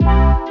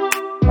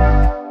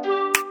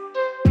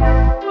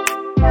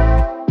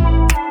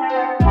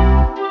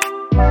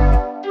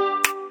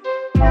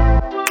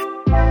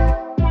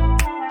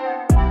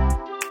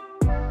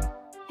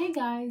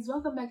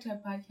back to our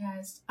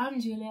podcast. I'm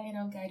Julia and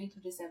I'll guide you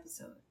through this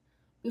episode.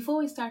 Before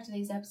we start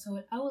today's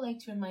episode, I would like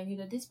to remind you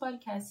that this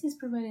podcast is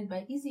provided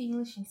by Easy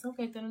English em São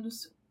Caetano do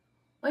Sul.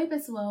 Oi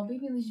pessoal,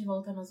 bem-vindos de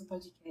volta ao nosso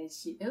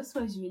podcast. Eu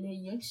sou a Julia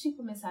e antes de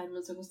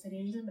começarmos eu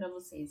gostaria de lembrar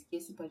vocês que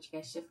esse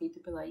podcast é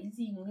feito pela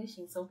Easy English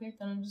em São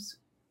Caetano do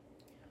Sul.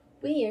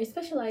 We are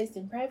specialized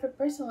in private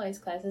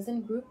personalized classes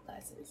and group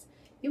classes.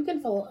 You can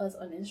follow us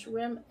on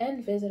Instagram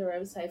and visit our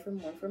website for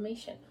more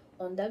information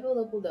on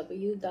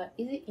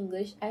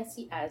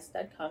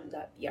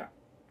www.easyenglishscs.com.br.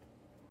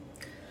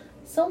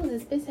 Somos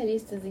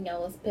especialistas em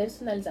aulas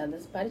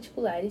personalizadas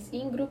particulares e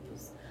em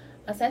grupos.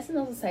 Acesse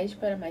nosso site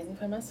para mais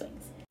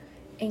informações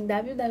em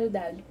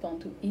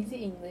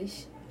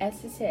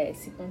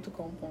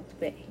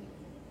www.easyenglishscs.com.br.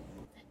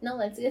 Now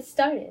let's get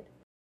started.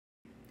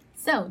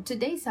 So,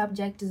 today's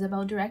subject is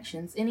about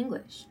directions in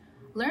English.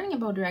 Learning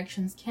about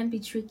directions can be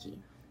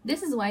tricky.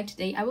 This is why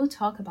today I will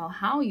talk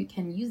about how you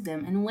can use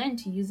them and when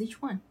to use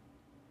each one.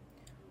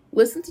 O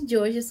assunto de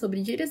hoje é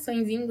sobre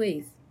direções em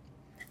inglês.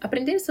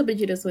 Aprender sobre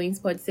direções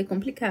pode ser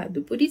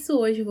complicado, por isso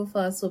hoje eu vou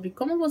falar sobre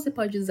como você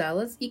pode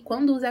usá-las e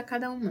quando usar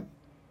cada uma.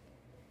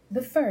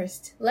 But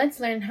first, let's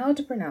learn how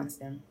to pronounce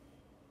them.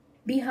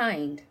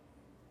 Behind,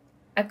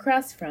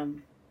 across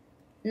from,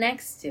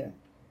 next to,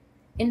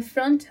 in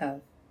front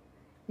of,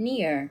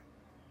 near,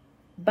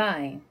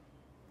 by,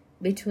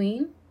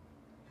 between,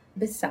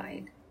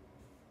 beside.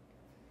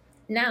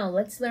 Now,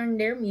 let's learn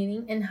their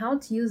meaning and how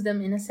to use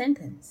them in a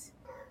sentence.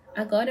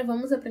 Agora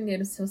vamos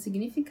aprender o seu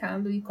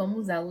significado e como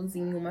usá-los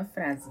em uma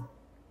frase.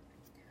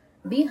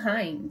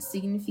 Behind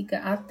significa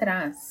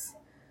atrás.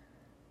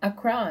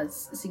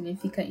 Across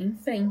significa em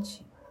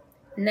frente.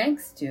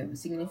 Next to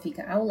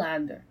significa ao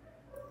lado.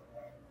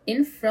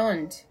 In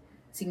front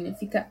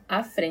significa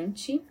à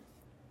frente.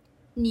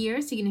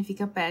 Near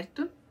significa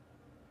perto.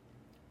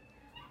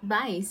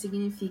 By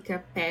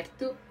significa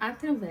perto,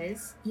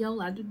 através e ao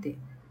lado de.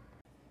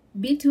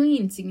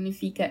 Between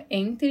significa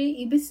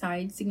entre e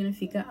beside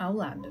significa ao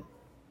lado.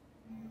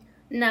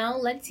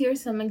 Now let's hear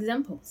some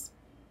examples.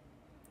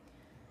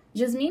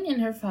 Jasmine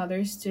and her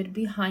father stood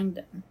behind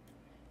them.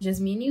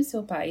 Jasmine e o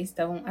seu pai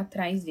estavam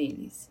atrás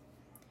deles.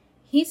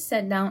 He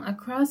sat down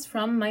across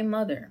from my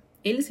mother.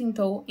 Ele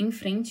sentou em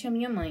frente à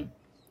minha mãe.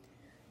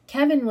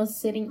 Kevin was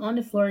sitting on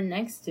the floor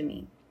next to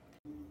me.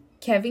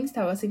 Kevin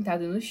estava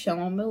sentado no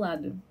chão ao meu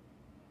lado.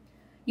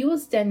 You will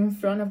stand in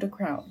front of the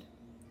crowd.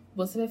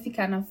 Você vai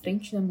ficar na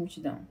frente da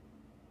multidão.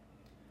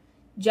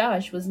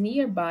 Josh was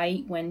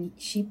nearby when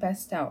she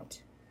passed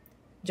out.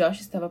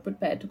 Josh estava por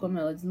perto quando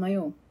ela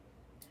desmaiou.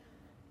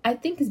 I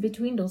think it's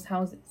between those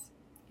houses.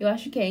 Eu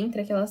acho que é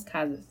entre aquelas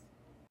casas.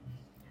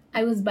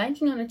 I was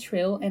biking on a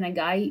trail and a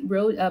guy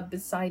rode up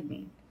beside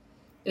me.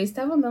 Eu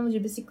estava andando de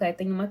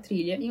bicicleta em uma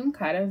trilha e um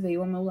cara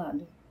veio ao meu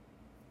lado.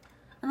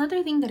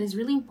 Another thing that is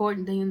really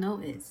important that you know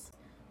is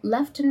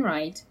left and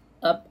right,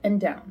 up and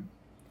down.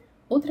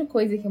 Outra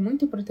coisa que é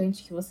muito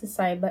importante que você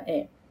saiba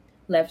é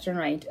left and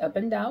right, up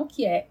and down,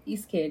 que é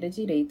esquerda,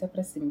 direita,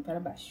 para cima e para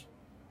baixo.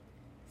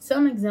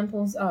 Some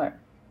examples are: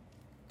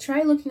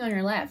 try looking on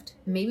your left,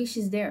 maybe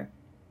she's there.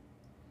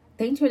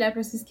 Tente olhar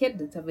para sua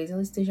esquerda, talvez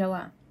ela esteja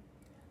lá.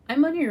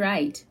 I'm on your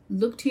right,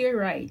 look to your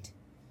right.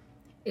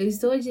 Eu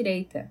estou à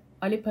direita,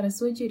 olhe para a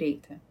sua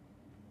direita.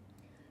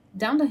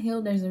 Down the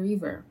hill there's a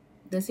river.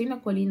 Descendo a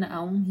colina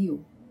há um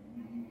rio.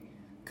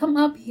 Come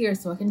up here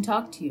so I can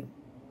talk to you.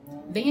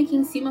 Vem aqui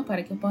em cima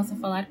para que eu possa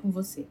falar com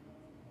você.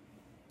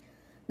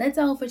 That's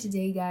all for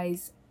today,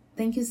 guys.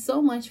 Thank you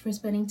so much for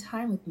spending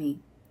time with me.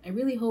 I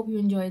really hope you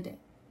enjoyed it.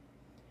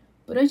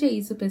 Por hoje é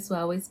isso,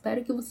 pessoal. Eu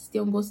espero que vocês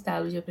tenham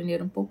gostado de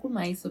aprender um pouco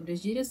mais sobre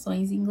as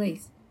direções em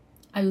inglês.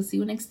 I will see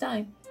you next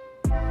time.